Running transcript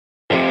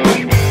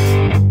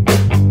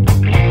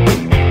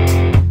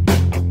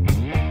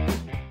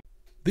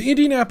The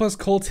Indianapolis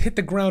Colts hit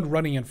the ground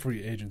running in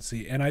free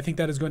agency, and I think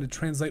that is going to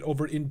translate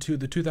over into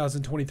the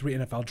 2023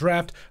 NFL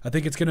Draft. I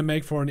think it's going to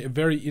make for a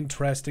very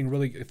interesting,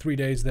 really 3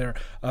 days there,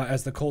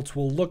 as the Colts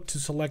will look to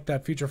select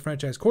that future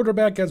franchise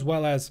quarterback, as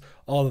well as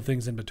all the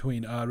things in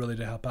between, really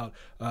to help out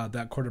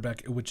that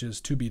quarterback, which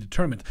is to be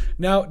determined.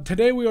 Now,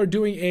 today we are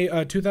doing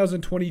a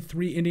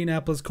 2023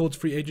 Indianapolis Colts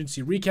free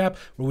agency recap,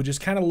 where we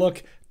just kind of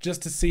look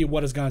just to see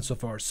what has gone so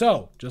far.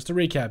 So, just to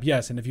recap,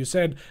 yes, and if you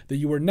said that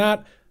you were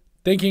not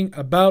thinking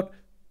about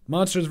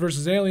Monsters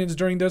vs. Aliens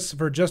during this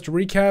for just a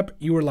recap,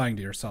 you were lying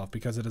to yourself,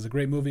 because it is a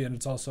great movie and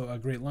it's also a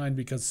great line.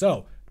 Because,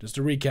 so, just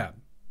a recap.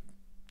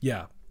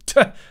 Yeah.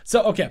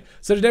 So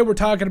today we're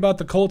talking about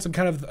the Colts and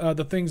kind of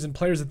the things and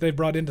players that they've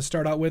brought in to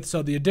start out with.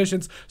 So the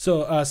additions,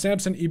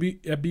 Samson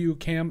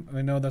Ebukam,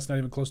 I know that's not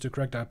even close to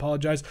correct, I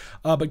apologize,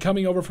 but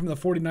coming over from the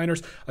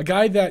 49ers, a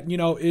guy that,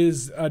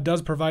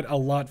 does provide a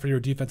lot for your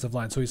defensive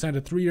line. So he signed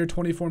a 3-year,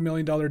 $24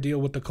 million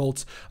deal with the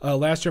Colts.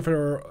 Last year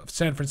for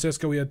San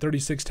Francisco, he had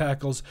 36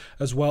 tackles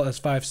as well as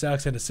 5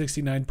 sacks and a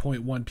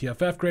 69.1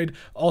 PFF grade.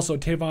 Also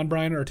Taven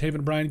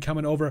Bryan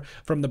coming over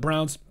from the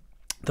Browns.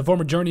 The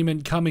former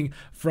journeyman coming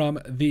from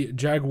the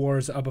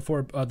Jaguars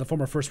before the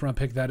former first-round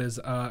pick that is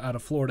out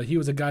of Florida. He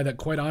was a guy that,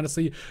 quite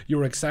honestly, you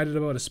were excited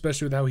about,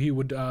 especially with how he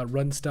would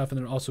run stuff and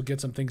then also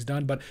get some things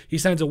done. But he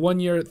signs a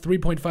 1-year,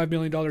 $3.5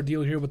 million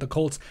deal here with the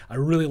Colts. I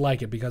really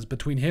like it because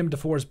between him,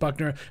 DeForest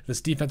Buckner,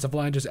 this defensive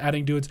line, just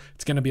adding dudes,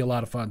 it's going to be a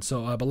lot of fun.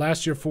 So, but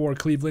last year for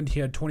Cleveland, he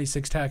had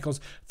 26 tackles,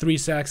 3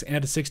 sacks,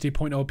 and a 60.0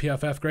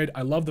 PFF grade.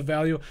 I love the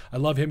value. I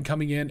love him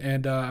coming in,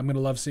 and I'm going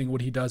to love seeing what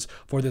he does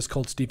for this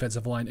Colts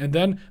defensive line. And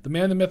then the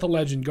man, the myth, the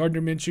legend, Gardner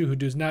Minshew, who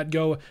does not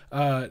go,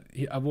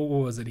 what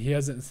was it? He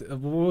hasn't,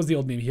 what was the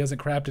old meme? He hasn't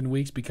crapped in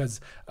weeks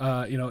because,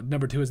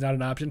 number 2 is not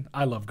an option.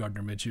 I love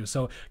Gardner Minshew.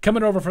 So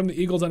coming over from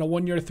the Eagles on a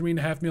 1-year,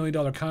 $3.5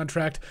 million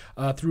contract,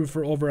 threw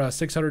for over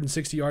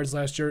 660 yards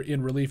last year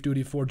in relief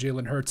duty for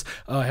Jalen Hurts,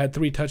 had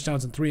 3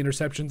 touchdowns and 3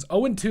 interceptions,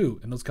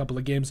 0-2 in those couple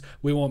of games.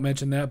 We won't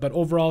mention that, but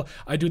overall,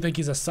 I do think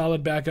he's a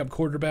solid backup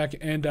quarterback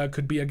and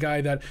could be a guy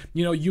that,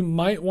 you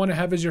might want to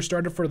have as your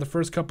starter for the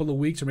first couple of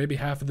weeks or maybe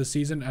half of the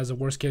season as a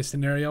worst case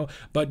scenario.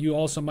 But you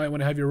also might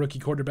want to have your rookie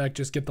quarterback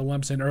just get the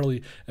lumps in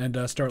early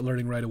and start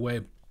learning right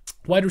away.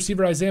 Wide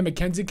receiver Isaiah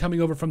McKenzie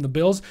coming over from the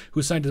Bills,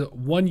 who signed a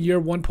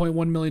 1-year,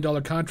 $1.1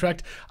 million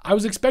contract. I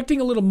was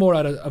expecting a little more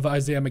out of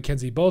Isaiah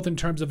McKenzie, both in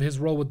terms of his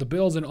role with the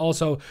Bills and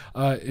also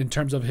in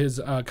terms of his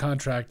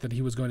contract that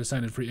he was going to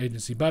sign in free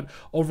agency. But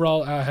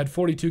overall, had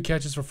 42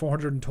 catches for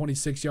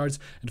 426 yards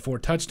and 4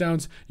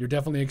 touchdowns. You're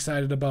definitely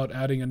excited about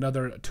adding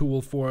another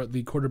tool for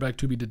the quarterback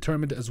to be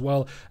determined, as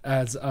well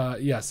as, a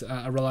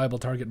reliable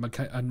target,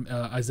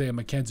 Isaiah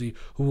McKenzie,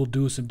 who will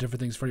do some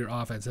different things for your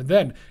offense. And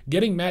then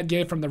getting Matt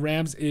Gay from the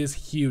Rams is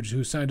huge,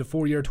 who signed a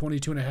 4-year,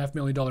 $22.5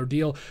 million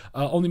deal.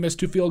 Only missed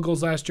 2 field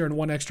goals last year and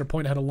 1 extra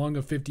point, had a long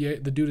of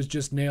 58. The dude is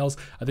just nails.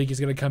 I think he's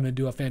going to come in and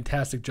do a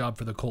fantastic job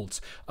for the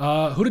Colts.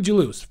 Who did you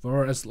lose?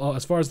 For as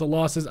far as the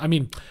losses,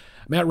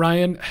 Matt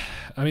Ryan,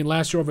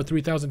 last year over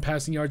 3,000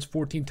 passing yards,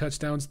 14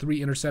 touchdowns,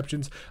 3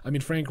 interceptions.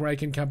 Frank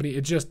Reich and company,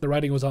 the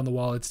writing was on the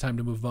wall. It's time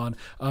to move on.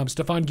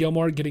 Stephon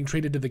Gilmore getting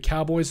traded to the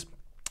Cowboys.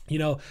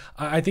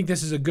 I think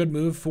this is a good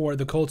move for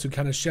the Colts, who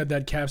kind of shed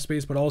that cap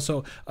space, but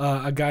also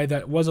a guy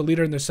that was a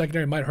leader in their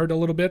secondary, might hurt a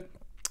little bit.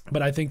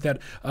 But I think that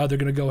they're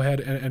going to go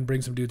ahead and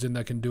bring some dudes in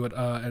that can do it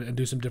and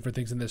do some different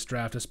things in this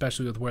draft,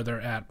 especially with where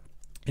they're at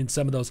in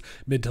some of those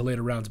mid to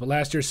later rounds. But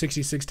last year,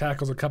 66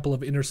 tackles, a couple of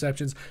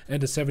interceptions,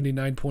 and a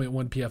 79.1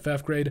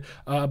 PFF grade.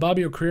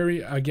 Bobby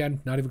Okriri,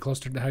 again, not even close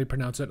to how you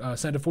pronounce it,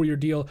 signed a 4-year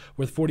deal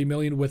worth $40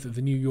 million with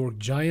the New York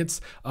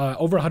Giants.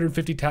 Over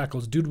 150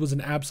 tackles. Dude was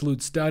an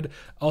absolute stud.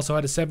 Also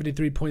had a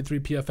 73.3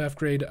 PFF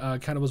grade.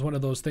 Kind of was one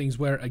of those things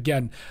where,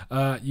 again,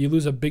 you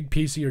lose a big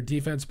piece of your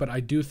defense, but I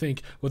do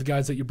think with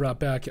guys that you brought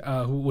back,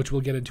 which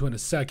we'll get into in a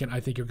second, I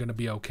think you're going to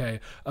be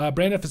okay.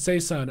 Brandon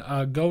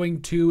Facyson,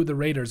 going to the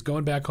Raiders,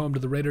 going back home to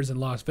the Raiders in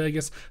Las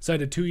Vegas,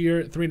 signed a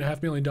 2-year,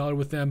 $3.5 million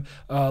with them.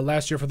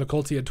 Last year for the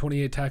Colts, he had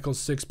 28 tackles,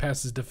 6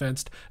 passes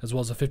defensed, as well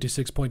as a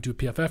 56.2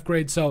 PFF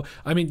grade. So,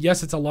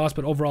 yes, it's a loss,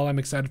 but overall, I'm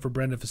excited for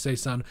Brandon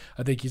Facyson.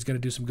 I think he's going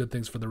to do some good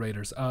things for the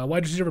Raiders.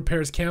 Wide receiver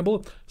Paris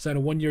Campbell signed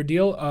a 1-year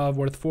deal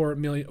worth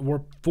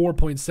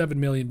 $4.7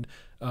 million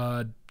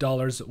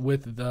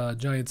with the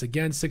Giants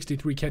again.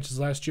 63 catches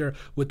last year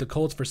with the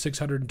Colts for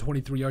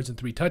 623 yards and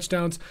 3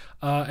 touchdowns.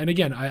 And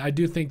again, I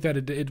do think that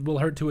it will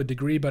hurt to a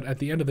degree, but at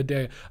the end of the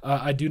day,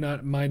 I do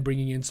not mind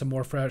bringing in some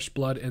more fresh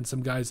blood and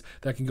some guys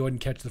that can go ahead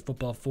and catch the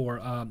football for,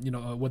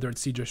 whether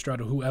it's CJ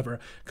Stroud or whoever,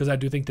 because I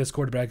do think this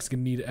quarterback is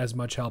going to need as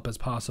much help as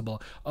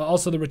possible.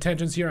 Also, the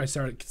retentions here,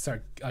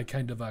 I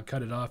kind of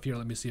cut it off here.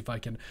 Let me see if I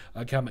can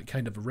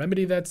kind of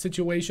remedy that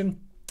situation.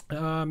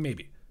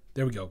 Maybe.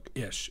 There we go,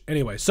 ish.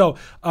 Anyway, so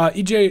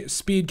EJ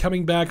Speed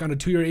coming back on a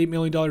 2-year, $8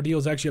 million deal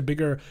is actually a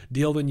bigger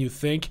deal than you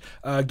think.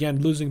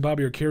 Again, losing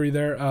Bobby Urquhart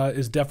there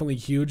is definitely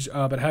huge,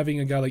 but having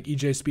a guy like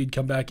EJ Speed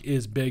come back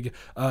is big.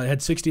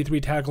 Had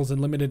 63 tackles in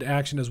limited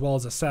action as well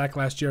as a sack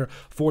last year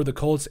for the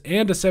Colts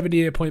and a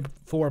 78.4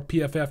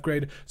 PFF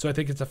grade, so I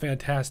think it's a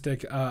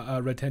fantastic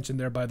retention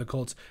there by the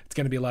Colts. It's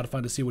going to be a lot of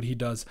fun to see what he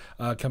does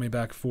coming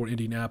back for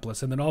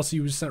Indianapolis. And then also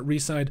you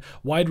re-signed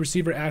wide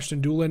receiver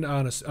Ashton Doolin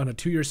on a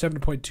 2-year,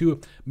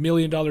 $7.2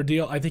 million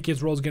deal. I think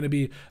his role is going to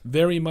be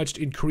very much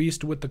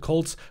increased with the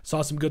Colts.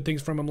 Saw some good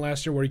things from him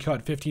last year where he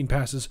caught 15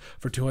 passes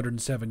for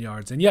 207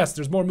 yards. And yes,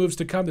 there's more moves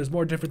to come. There's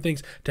more different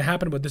things to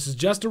happen, but this is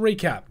just a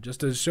recap, just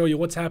to show you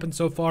what's happened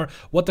so far,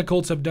 what the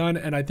Colts have done,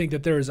 and I think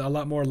that there is a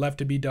lot more left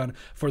to be done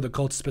for the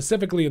Colts,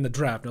 specifically in the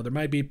draft. Now, there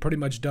might be pretty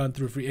much done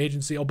through free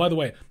agency. Oh, by the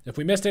way, if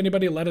we missed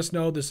anybody, let us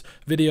know. This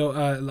video,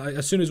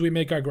 as soon as we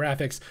make our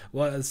graphics,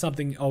 well,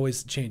 something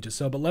always changes.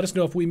 So, but let us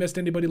know if we missed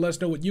anybody. Let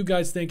us know what you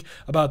guys think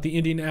about the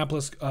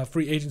Indianapolis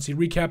free agency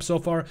recap so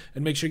far,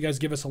 and make sure you guys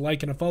give us a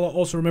like and a follow.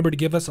 Also, remember to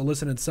give us a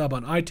listen and sub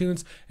on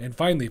iTunes. And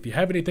finally, if you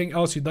have anything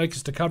else you'd like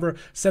us to cover,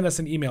 send us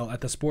an email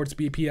at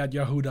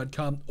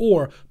thesportsbp@yahoo.com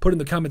or put in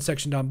the comment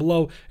section down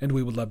below, and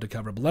we would love to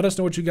cover. But let us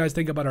know what you guys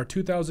think about our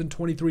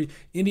 2023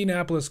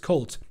 Indianapolis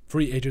Colts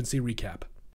free agency recap.